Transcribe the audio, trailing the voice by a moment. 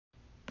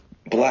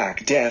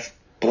black deaf,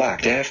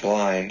 black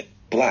deafblind,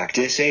 black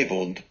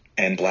disabled,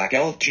 and black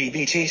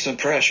LGBT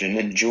suppression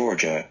in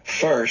Georgia.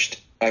 First,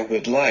 I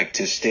would like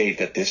to state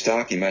that this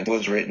document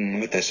was written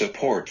with the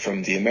support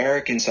from the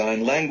American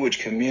Sign Language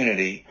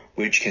community,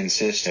 which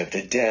consists of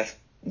the deaf,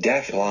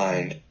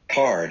 deafblind,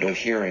 hard of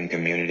hearing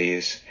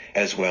communities,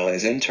 as well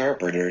as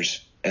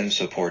interpreters, and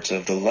supports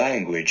of the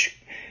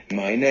language.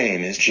 My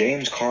name is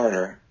James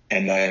Carter,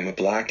 and I am a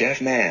black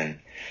deaf man.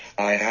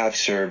 I have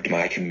served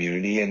my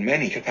community in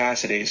many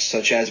capacities,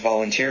 such as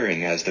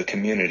volunteering as the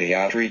Community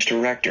Outreach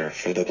Director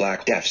for the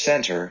Black Deaf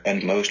Center,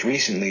 and most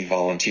recently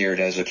volunteered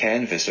as a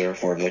canvasser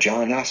for the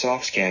Jon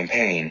Ossoff's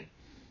campaign.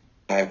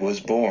 I was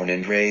born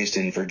and raised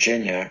in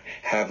Virginia,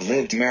 have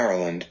lived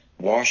Maryland,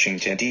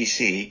 Washington,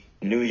 D.C.,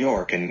 New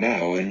York, and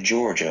now in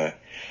Georgia.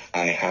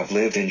 I have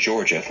lived in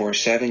Georgia for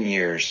 7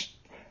 years.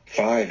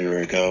 5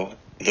 years ago,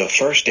 the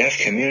first Deaf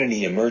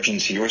Community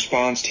Emergency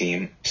Response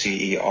Team,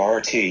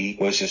 CERT,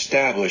 was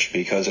established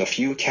because a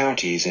few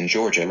counties in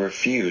Georgia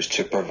refused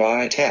to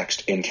provide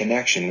text in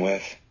connection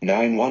with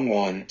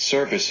 911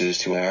 services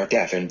to our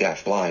deaf and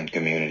deafblind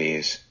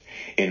communities,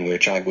 in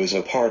which I was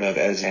a part of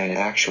as an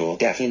actual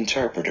deaf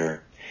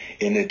interpreter.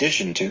 In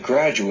addition to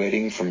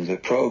graduating from the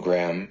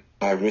program,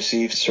 I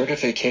received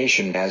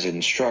certification as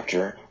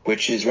instructor,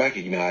 which is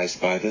recognized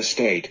by the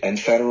state and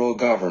federal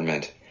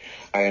government.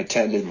 I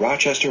attended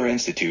Rochester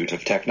Institute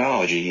of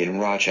Technology in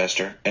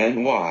Rochester,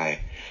 NY.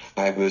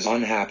 I was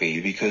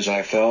unhappy because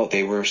I felt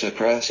they were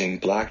suppressing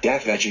black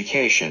deaf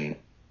education.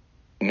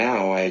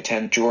 Now I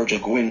attend Georgia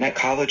Gwinnett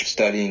College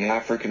studying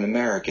African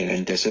American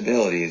and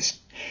disabilities.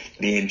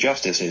 The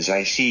injustices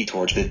I see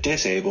towards the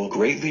disabled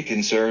greatly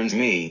concerns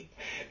me.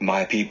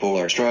 My people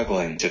are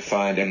struggling to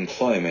find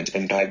employment,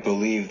 and I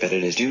believe that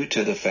it is due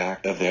to the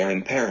fact of their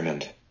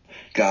impairment.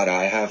 God,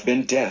 I have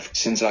been deaf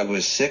since I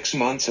was 6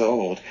 months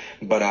old,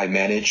 but I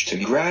managed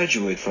to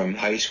graduate from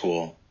high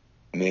school.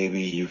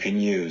 Maybe you can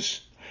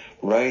use.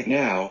 Right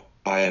now,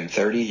 I am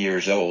 30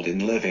 years old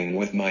and living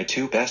with my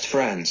 2 best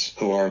friends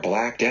who are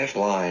black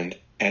deafblind,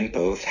 and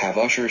both have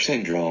Usher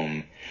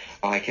syndrome.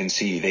 I can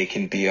see they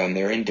can be on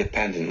there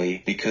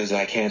independently because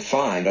I can't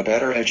find a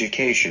better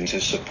education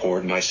to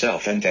support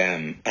myself and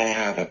them. I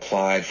have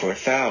applied for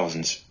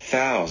thousands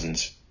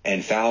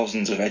and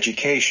thousands of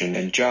education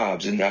and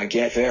jobs, and I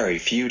get very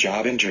few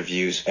job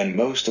interviews, and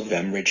most of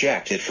them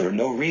rejected for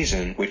no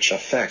reason, which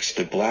affects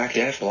the black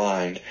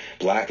deafblind,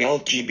 black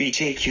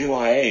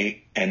LGBTQIA,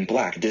 and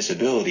black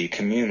disability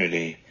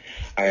community.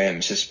 I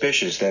am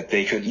suspicious that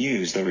they could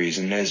use the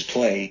reason as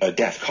play a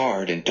deaf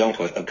card and don't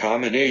put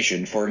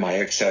accommodation for my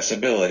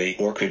accessibility,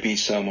 or could be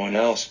someone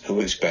else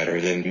who is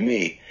better than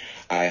me.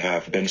 I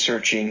have been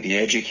searching the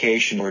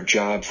education or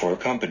job for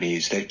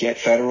companies that get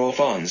federal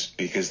funds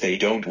because they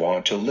don't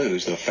want to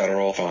lose the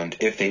federal fund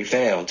if they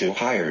fail to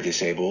hire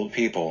disabled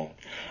people.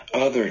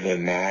 Other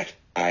than that,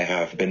 I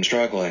have been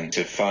struggling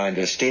to find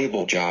a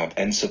stable job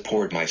and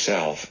support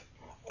myself.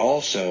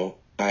 Also,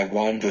 I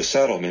won the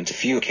settlement a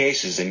few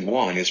cases, and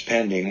one is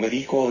pending with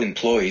Equal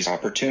Employees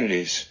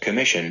Opportunities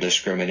Commission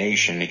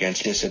discrimination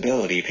against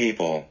disability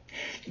people.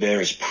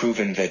 There is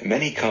proven that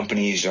many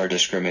companies are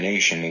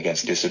discrimination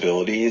against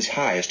disability is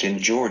highest in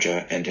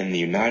Georgia and in the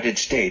United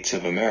States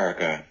of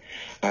America.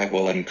 I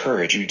will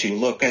encourage you to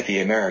look at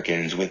the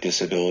Americans with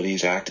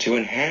Disabilities Act to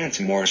enhance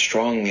more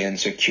strongly and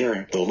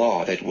secure the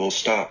law that will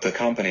stop the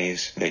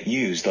companies that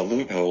use the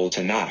loophole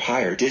to not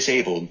hire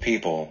disabled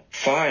people.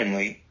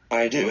 Finally,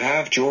 I do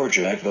have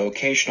Georgia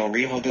Vocational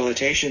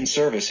Rehabilitation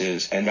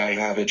Services, and I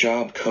have a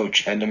job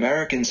coach and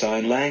American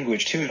Sign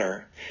Language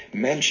tutor.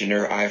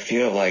 Mentioner, I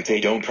feel like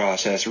they don't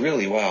process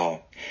really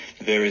well.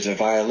 There is a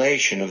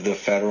violation of the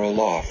federal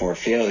law for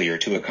failure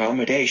to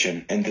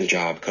accommodation, and the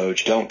job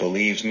coach don't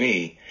believe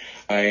me.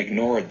 I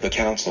ignored the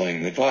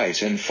counseling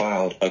advice and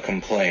filed a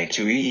complaint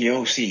to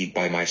EEOC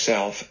by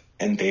myself,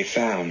 and they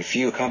found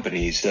few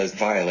companies that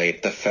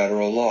violate the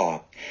federal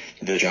law.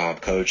 The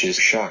job coach is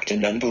shocked,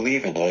 and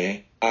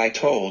unbelievably, I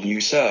told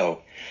you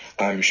so.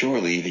 I'm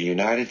surely the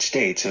United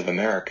States of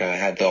America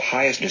had the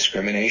highest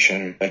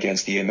discrimination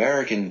against the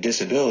American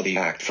Disability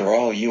Act for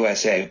all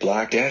USA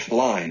black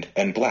deafblind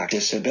and black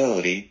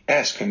disability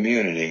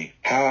community.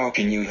 How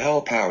can you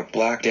help out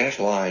black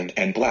deafblind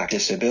and black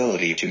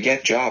disability to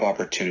get job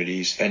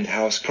opportunities and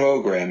house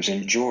programs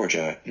in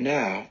Georgia?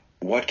 Now,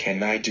 what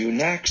can I do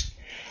next?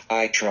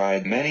 I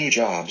tried many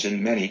jobs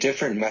and many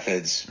different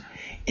methods.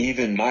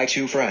 Even my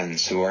 2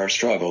 friends who are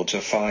struggled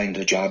to find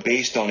a job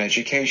based on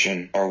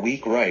education are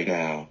weak right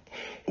now.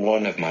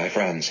 One of my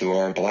friends who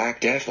are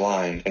black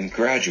deafblind and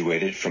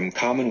graduated from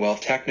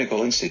Commonwealth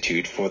Technical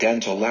Institute for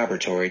Dental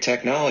Laboratory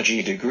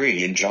Technology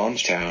degree in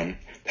Johnstown,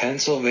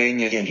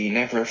 Pennsylvania, and he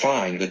never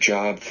find a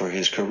job for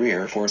his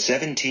career for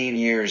 17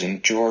 years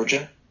in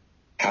Georgia.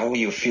 How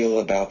you feel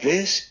about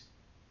this?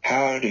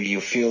 How do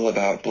you feel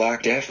about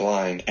black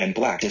deafblind and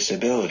black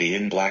disability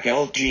and black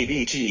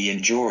LGBT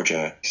in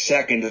Georgia?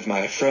 Second, of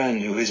my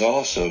friend who is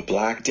also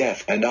black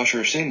deaf and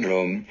Usher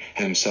syndrome,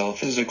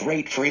 himself is a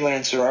great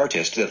freelancer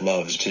artist that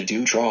loves to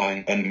do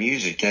drawing and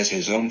music as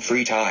his own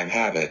free time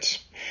habits.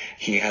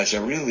 He has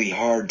a really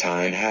hard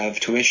time have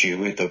to issue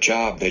with a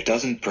job that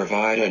doesn't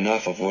provide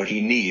enough of what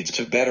he needs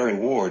to better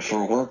reward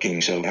for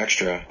working so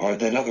extra or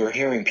than other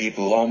hearing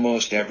people.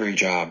 Almost every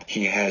job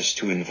he has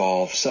to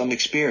involve some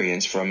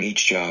experience from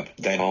each job,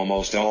 that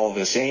almost all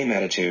the same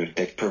attitude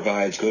that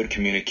provides good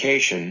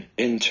communication,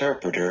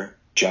 interpreter,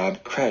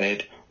 job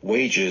credit.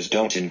 Wages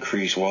don't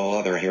increase while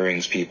other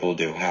hearings people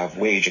do have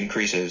wage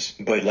increases,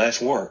 but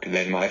less work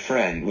than my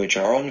friend, which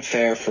are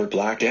unfair for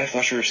Black Deaf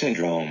Usher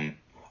syndrome.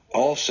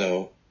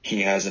 Also,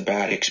 he has a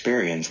bad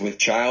experience with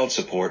child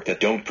support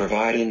that don't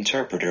provide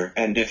interpreter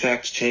and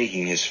affects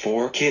taking his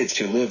 4 kids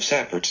to live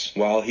separate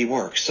while he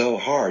works so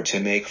hard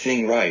to make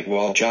thing right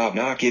while job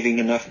not giving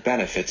enough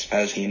benefits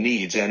as he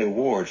needs an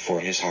award for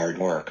his hard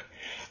work.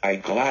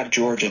 I'm glad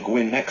Georgia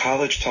Gwinnett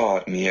College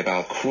taught me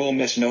about cruel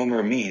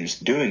misnomer means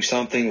doing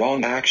something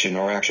wrong. Action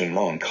or action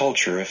wrong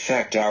culture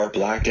affect our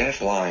Black, deaf,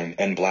 blind,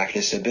 and Black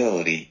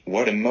disability.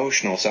 What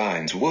emotional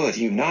signs would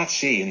you not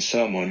see in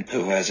someone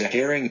who has a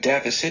hearing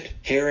deficit?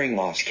 Hearing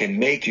loss can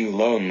make you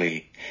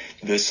lonely.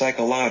 The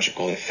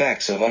psychological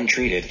effects of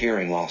untreated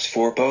hearing loss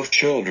for both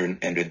children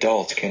and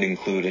adults can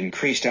include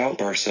increased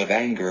outbursts of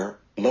anger,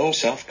 low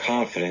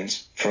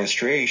self-confidence,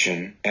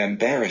 frustration,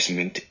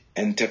 embarrassment,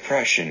 and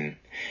depression.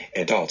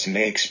 Adults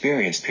may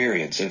experience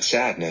periods of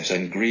sadness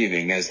and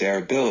grieving as their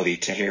ability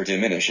to hear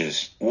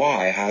diminishes.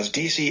 Why has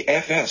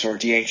DCFS or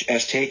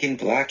DHS taken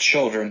Black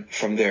children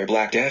from their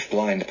Black deaf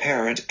blind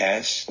parent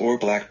S or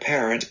Black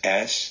parent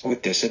S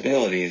with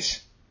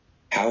disabilities?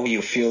 How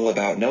you feel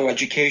about no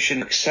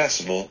education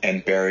accessible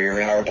and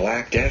barrier our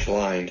Black deaf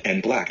blind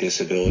and Black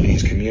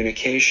disabilities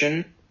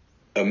communication?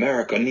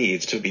 America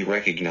needs to be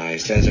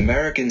recognized as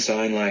American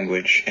Sign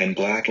Language and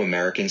Black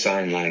American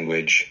Sign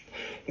Language.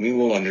 We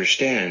will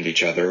understand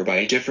each other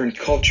by different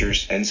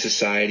cultures and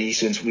society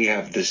since we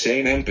have the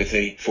same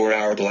empathy for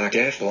our Black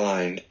deaf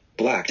blind,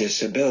 Black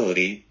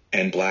disability,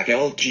 and Black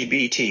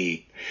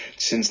LGBT.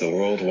 Since the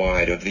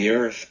worldwide of the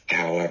earth,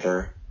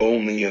 however,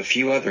 only a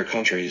few other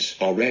countries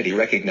already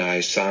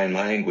recognize sign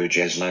language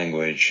as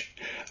language.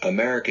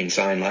 American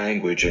Sign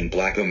Language and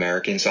Black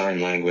American Sign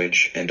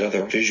Language and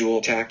other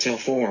visual tactile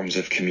forms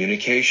of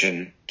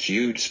communication,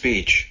 cued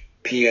speech,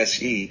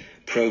 PSE,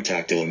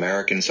 Protactile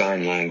American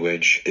Sign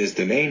Language is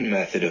the main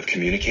method of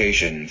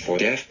communication for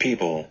deaf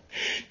people.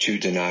 To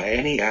deny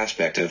any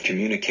aspect of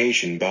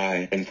communication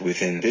by and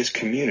within this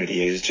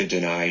community is to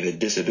deny the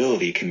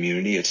disability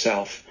community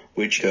itself,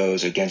 which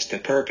goes against the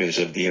purpose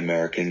of the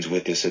Americans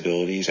with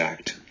Disabilities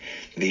Act.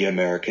 The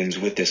Americans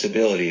with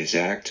Disabilities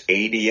Act,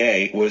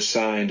 ADA, was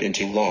signed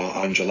into law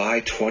on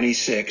July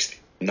 26,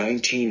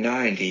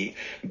 1990,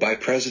 by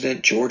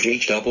President George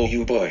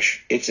H.W.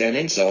 Bush. It's an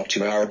insult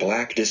to our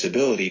Black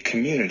disability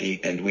community,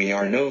 and we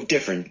are no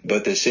different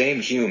but the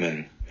same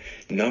human.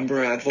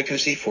 Number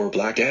advocacy for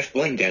Black, deaf,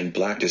 blind, and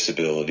Black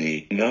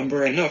disability.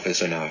 Number enough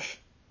is enough.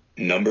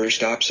 Number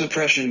stop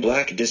suppression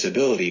Black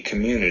disability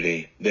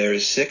community. There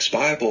is 6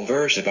 Bible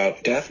verse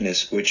about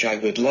deafness which I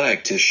would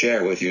like to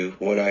share with you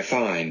what I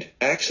find.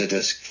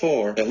 Exodus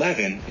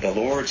 4:11. The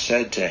Lord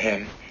said to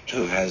him,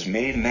 who has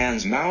made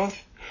man's mouth?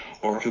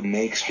 Or who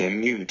makes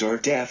him mute or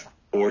deaf,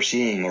 or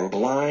seeing or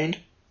blind?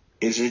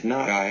 Is it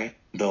not I,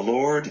 the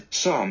Lord?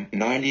 Psalm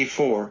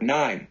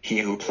 94:9. He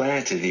who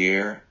planted the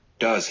ear,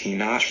 does he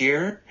not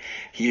hear?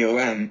 He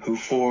who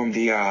formed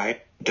the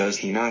eye, does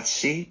he not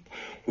see?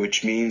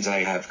 Which means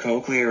I have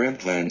cochlear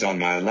implant on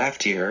my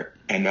left ear,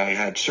 and I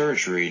had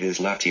surgery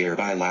this left ear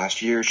by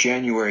last year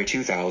January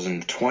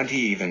 2020.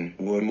 Even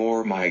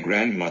more, my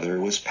grandmother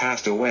was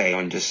passed away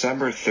on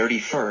December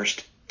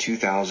 31st,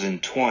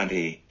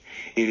 2020.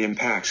 It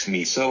impacts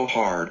me so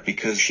hard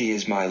because she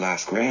is my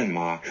last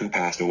grandma who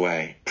passed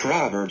away.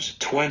 Proverbs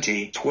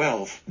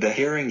 20:12. The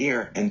hearing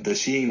ear and the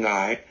seeing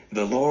eye,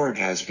 the Lord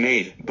has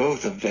made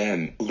both of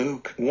them.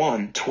 Luke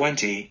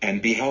 1:20.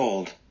 And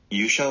behold,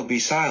 you shall be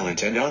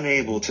silent and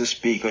unable to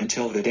speak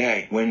until the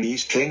day when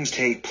these things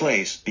take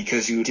place,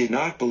 because you did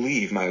not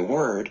believe my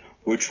word,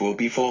 which will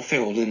be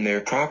fulfilled in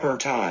their proper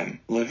time.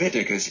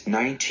 Leviticus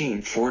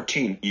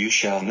 19:14. You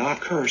shall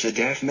not curse a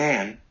deaf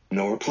man,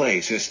 nor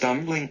place a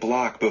stumbling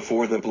block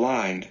before the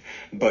blind,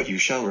 but you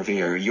shall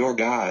revere your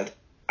God.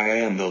 I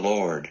am the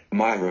Lord.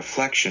 My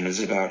reflection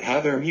is about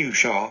Heather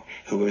Mushaw,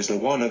 who is the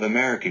one of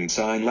American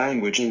Sign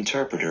Language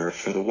interpreter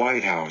for the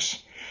White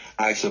House.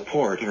 I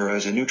support her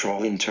as a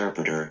neutral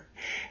interpreter.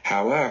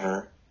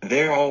 However,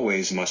 there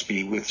always must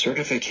be with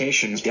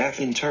certifications deaf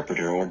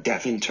interpreter or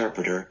deaf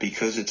interpreter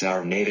because it's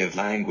our native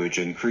language,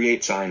 and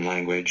create sign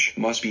language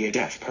must be a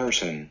deaf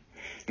person.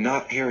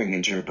 Not hearing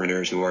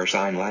interpreters who are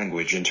sign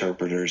language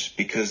interpreters,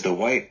 because the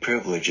white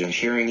privilege and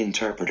hearing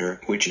interpreter,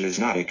 which is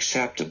not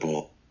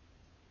acceptable.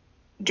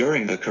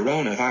 During the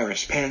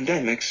coronavirus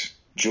pandemics,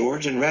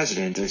 Georgian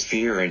resident is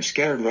fear and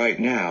scared right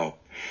now.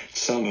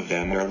 Some of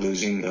them are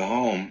losing the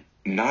home,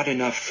 not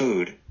enough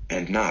food,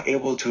 and not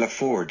able to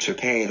afford to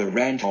pay the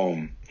rent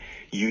home.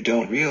 You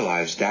don't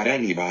realize that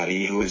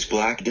anybody who is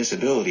Black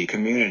disability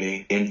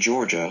community in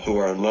Georgia who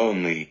are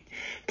lonely.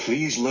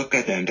 Please look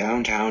at them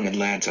downtown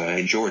Atlanta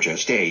in Georgia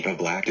State, a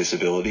Black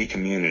disability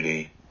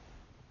community.